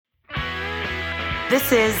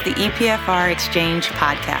This is the EPFR Exchange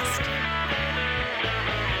podcast.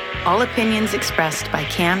 All opinions expressed by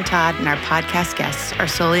Cam, Todd, and our podcast guests are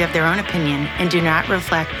solely of their own opinion and do not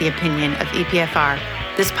reflect the opinion of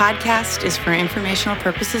EPFR. This podcast is for informational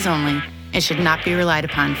purposes only and should not be relied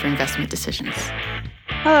upon for investment decisions.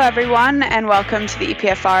 Hello, everyone, and welcome to the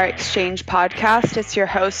EPFR Exchange podcast. It's your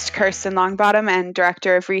host, Kirsten Longbottom, and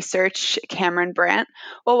Director of Research, Cameron Brandt.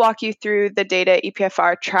 We'll walk you through the data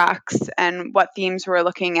EPFR tracks and what themes we're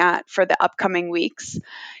looking at for the upcoming weeks.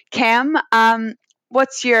 Cam,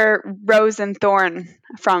 what's your rose and thorn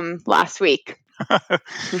from last week?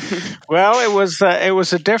 Well, it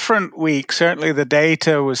was a different week. Certainly, the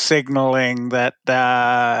data was signaling that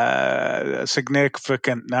a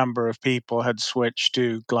significant number of people had switched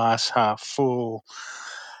to glass half full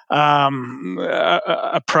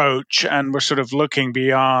approach, and we're sort of looking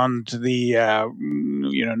beyond the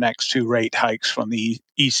next two rate hikes from the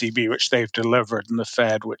ECB, which they've delivered, and the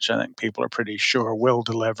Fed, which I think people are pretty sure will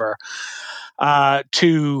deliver.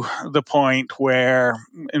 To the point where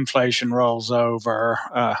inflation rolls over,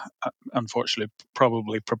 unfortunately,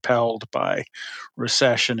 probably propelled by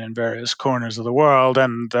recession in various corners of the world,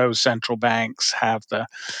 and those central banks have the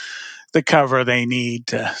cover they need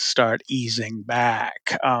to start easing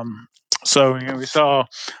back. So we saw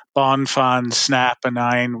bond funds snap a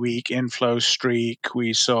 9-week inflow streak.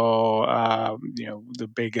 We saw the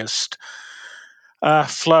biggest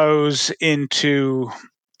flows into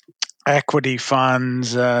equity funds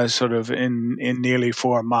sort of in nearly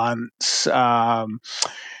 4 months. High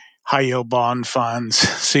yield bond funds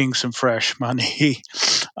seeing some fresh money,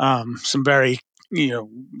 some very,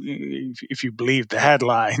 if you believe the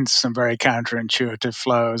headlines, some very counterintuitive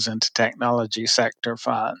flows into technology sector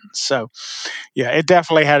funds. So, yeah, it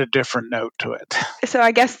definitely had a different note to it. So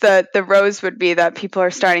I guess the rose would be that people are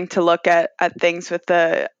starting to look at things with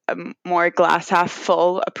a more glass half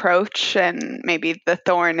full approach, and maybe the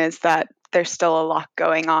thorn is that there's still a lot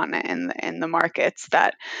going on in the markets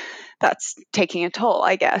that's taking a toll,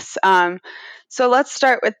 I guess. So let's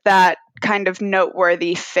start with that kind of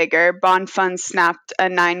noteworthy figure. Bond funds snapped a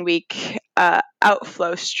 9-week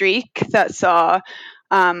outflow streak that saw,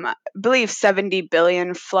 I believe, 70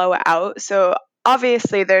 billion flow out. So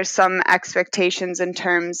obviously, there's some expectations in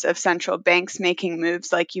terms of central banks making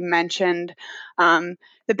moves, like you mentioned.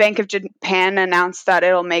 The Bank of Japan announced that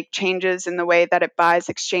it'll make changes in the way that it buys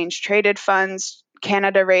exchange-traded funds.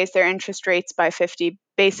 Canada raised their interest rates by 50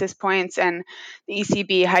 basis points, and the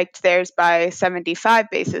ECB hiked theirs by 75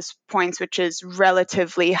 basis points, which is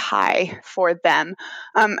relatively high for them.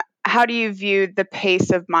 How do you view the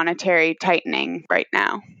pace of monetary tightening right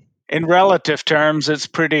now? In relative terms, it's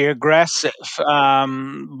pretty aggressive,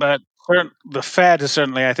 but the Fed has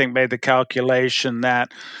certainly, I think, made the calculation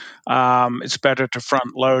that it's better to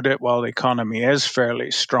front load it while the economy is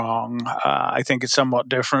fairly strong. I think it's somewhat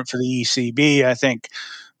different for the ECB. I think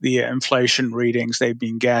the inflation readings they've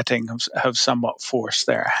been getting have somewhat forced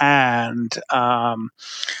their hand.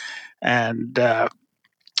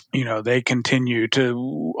 They continue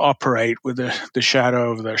to operate with the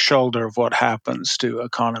shadow over their shoulder of what happens to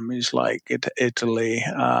economies like Italy,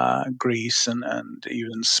 Greece, and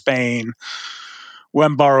even Spain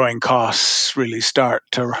when borrowing costs really start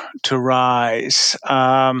to rise.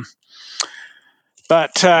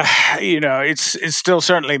 But it's still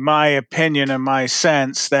certainly my opinion and my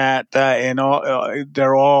sense that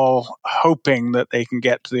they're all hoping that they can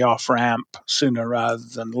get to the off ramp sooner rather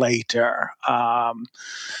than later.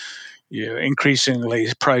 Increasingly,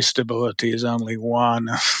 price stability is only one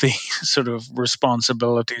of the sort of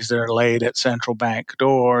responsibilities that are laid at central bank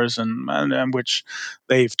doors, and which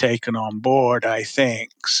they've taken on board, I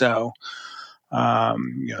think. So,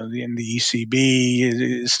 the ECB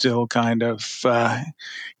is still kind of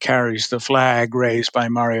carries the flag raised by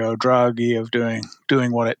Mario Draghi of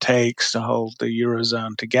doing what it takes to hold the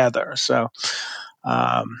Eurozone together. So,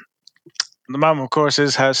 the moment, of course,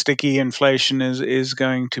 is how sticky inflation is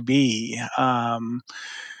going to be. And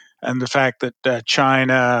the fact that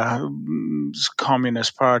China's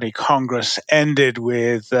Communist Party Congress ended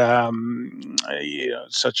with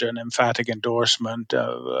such an emphatic endorsement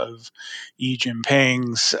of Xi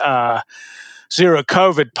Jinping's zero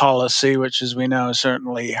COVID policy, which, as we know, is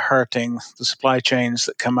certainly hurting the supply chains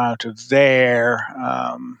that come out of there.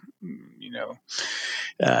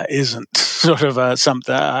 Isn't sort of a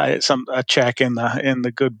check in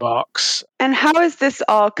the good box. And how is this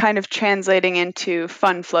all kind of translating into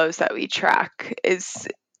fund flows that we track?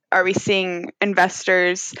 Are we seeing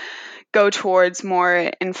investors go towards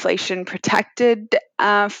more inflation protected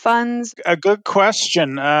funds? A good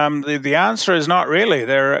question. The answer is not really.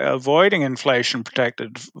 They're avoiding inflation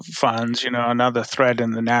protected funds. Another thread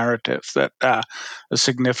in the narrative that a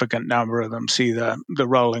significant number of them see the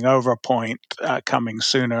rolling over point coming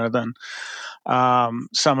sooner than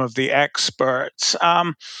some of the experts.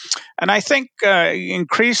 And I think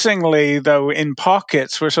increasingly, though, in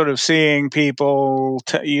pockets, we're sort of seeing people,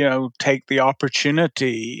 take the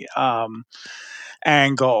opportunity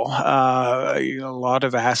angle. A lot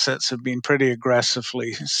of assets have been pretty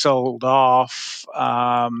aggressively sold off.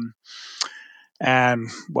 And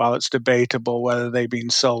while it's debatable whether they've been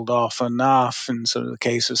sold off enough, in sort of the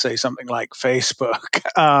case of, say, something like Facebook,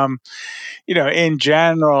 in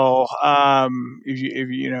general,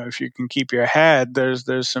 if you can keep your head,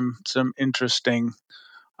 there's some interesting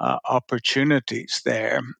opportunities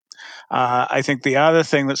there. I think the other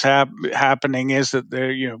thing that's happening is that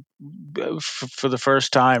there, for the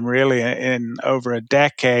first time really in over a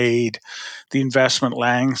decade, the investment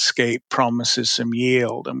landscape promises some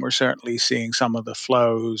yield, and we're certainly seeing some of the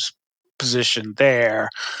flows positioned there.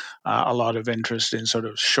 A lot of interest in sort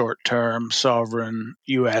of short-term sovereign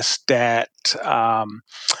U.S. debt,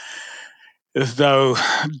 though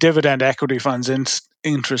dividend equity funds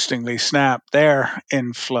interestingly snapped their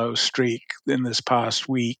inflow streak in this past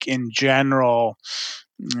week. In general,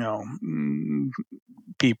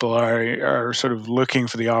 people are sort of looking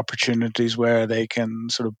for the opportunities where they can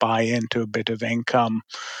sort of buy into a bit of income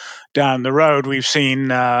down the road. We've seen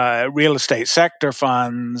real estate sector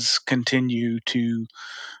funds continue to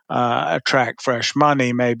attract fresh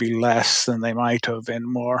money, maybe less than they might have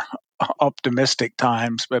in more optimistic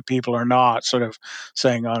times, but people are not sort of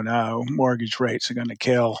saying, "Oh no, mortgage rates are going to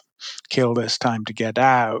kill this, time to get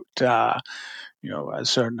out." A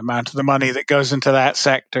certain amount of the money that goes into that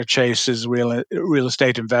sector chases real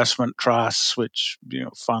estate investment trusts, which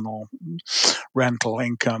funnel rental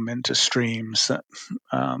income into streams that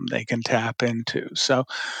they can tap into.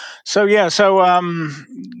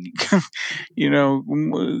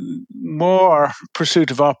 More pursuit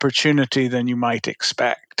of opportunity than you might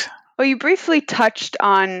expect. Well, you briefly touched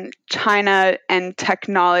on China and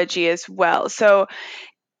technology as well. So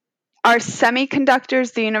are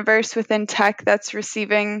semiconductors the universe within tech that's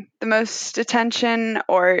receiving the most attention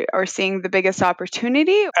or seeing the biggest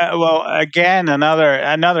opportunity? Well, again,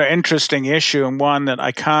 another interesting issue, and one that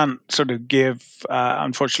I can't sort of give,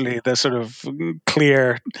 unfortunately, the sort of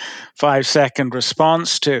clear 5-second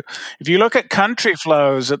response to. If you look at country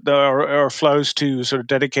flows or flows to sort of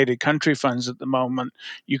dedicated country funds at the moment,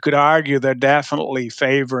 you could argue they're definitely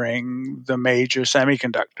favoring the major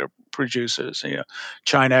semiconductor producers.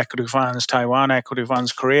 China equity funds, Taiwan equity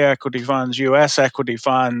funds, Korea equity funds, U.S. equity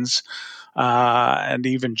funds, and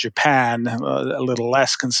even Japan, a little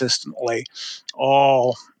less consistently,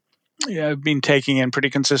 all have been taking in pretty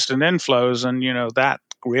consistent inflows, and that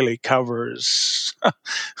really covers a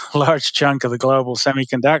large chunk of the global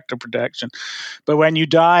semiconductor production. But when you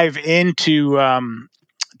dive into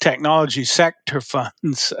technology sector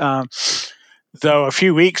funds, though a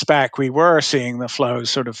few weeks back we were seeing the flows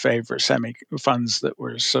sort of favor funds that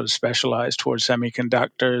were sort of specialized towards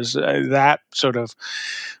semiconductors, that sort of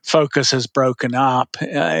focus has broken up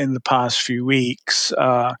in the past few weeks.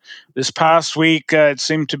 This past week, it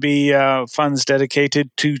seemed to be funds dedicated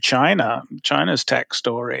to China's tech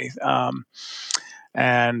story. Again,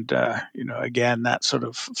 that sort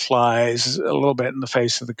of flies a little bit in the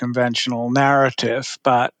face of the conventional narrative,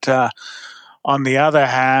 but on the other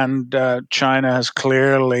hand, China has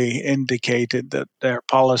clearly indicated that their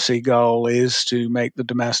policy goal is to make the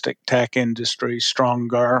domestic tech industry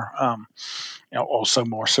stronger, also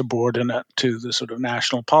more subordinate to the sort of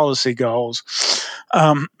national policy goals.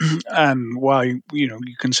 And while you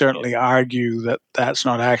can certainly argue that that's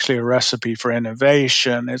not actually a recipe for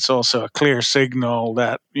innovation, it's also a clear signal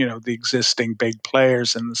that the existing big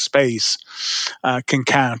players in the space can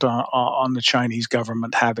count on the Chinese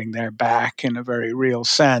government having their back in a very real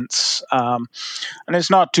sense. And it's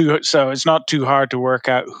not too hard to work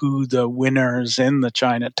out who the winners in the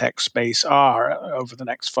China tech space are over the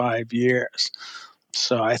next 5 years.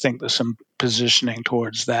 So I think there's some positioning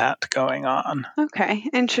towards that going on. Okay,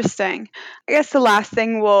 interesting. I guess the last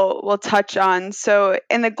thing we'll touch on. So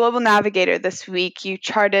in the Global Navigator this week, you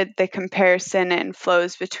charted the comparison in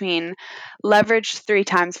flows between leveraged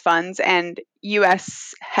 3x funds and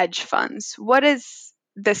U.S. hedge funds. What does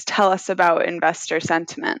this tell us about investor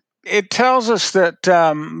sentiment? it tells us that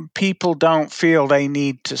people don't feel they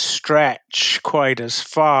need to stretch quite as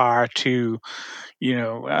far to,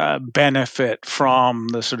 benefit from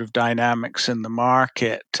the sort of dynamics in the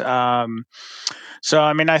market. So,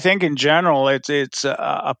 I mean, I think in general, it's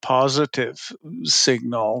a positive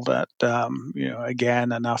signal that,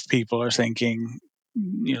 again, enough people are thinking,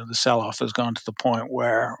 the sell-off has gone to the point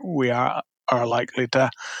where we are likely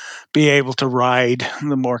to be able to ride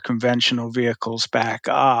the more conventional vehicles back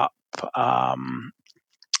up.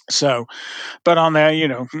 But on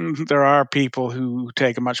there, there are people who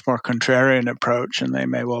take a much more contrarian approach, and they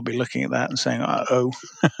may well be looking at that and saying, "Oh,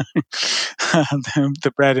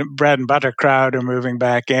 the bread and butter crowd are moving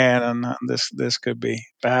back in, and this could be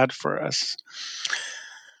bad for us."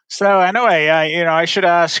 So anyway, I should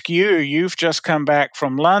ask you. You've just come back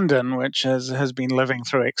from London, which has been living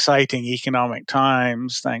through exciting economic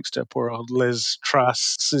times, thanks to poor old Liz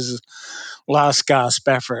Truss's last gasp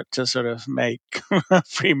effort to sort of make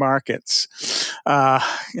free markets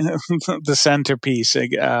the centerpiece,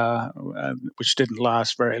 which didn't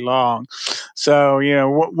last very long. So,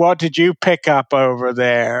 what did you pick up over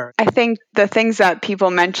there? I think the things that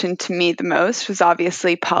people mentioned to me the most was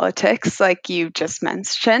obviously politics, like you just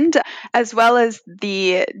mentioned, as well as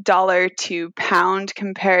the dollar to pound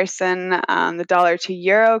comparison, the dollar to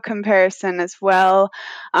euro comparison as well.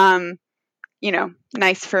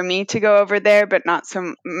 Nice for me to go over there, but not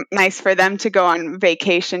so nice for them to go on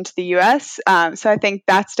vacation to the US. So I think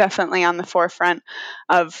that's definitely on the forefront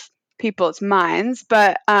of people's minds.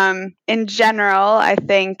 But in general, I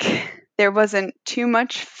think there wasn't too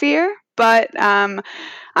much fear, but I'm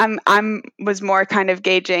was more kind of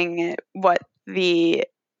gauging what the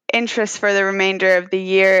interest for the remainder of the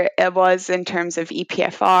year was in terms of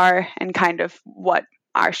EPFR and kind of what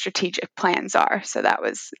our strategic plans are. So that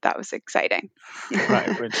was exciting.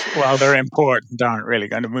 Right, which, while they're important, aren't really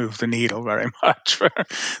going to move the needle very much for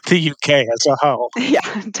the UK as a whole. Yeah,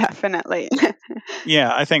 definitely.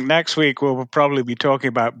 Yeah, I think next week we'll probably be talking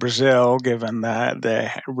about Brazil, given that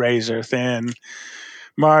the razor thin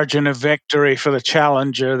margin of victory for the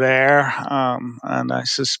challenger there, and I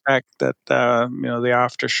suspect that the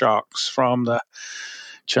aftershocks from the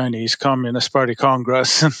Chinese Communist Party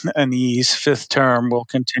Congress and Yi's fifth term will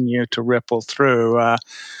continue to ripple through.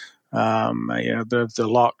 The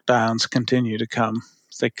lockdowns continue to come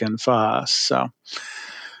thick and fast. So,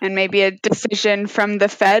 and maybe a decision from the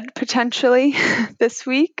Fed potentially this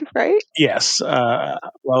week, right? Yes.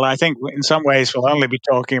 Well, I think in some ways we'll only be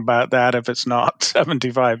talking about that if it's not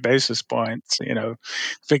 75 basis points.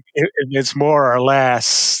 If it's more or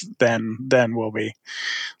less, then we'll be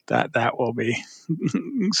that will be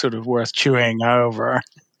sort of worth chewing over.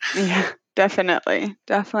 Yeah, definitely.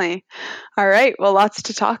 All right. Well, lots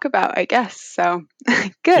to talk about, I guess. So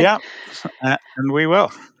good. Yeah, and we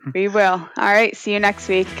will. We will. All right. See you next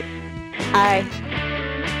week. Bye.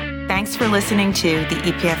 Thanks for listening to the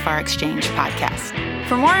EPFR Exchange podcast.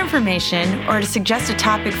 For more information or to suggest a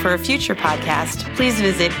topic for a future podcast, please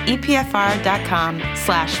visit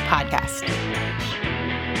epfr.com/podcast.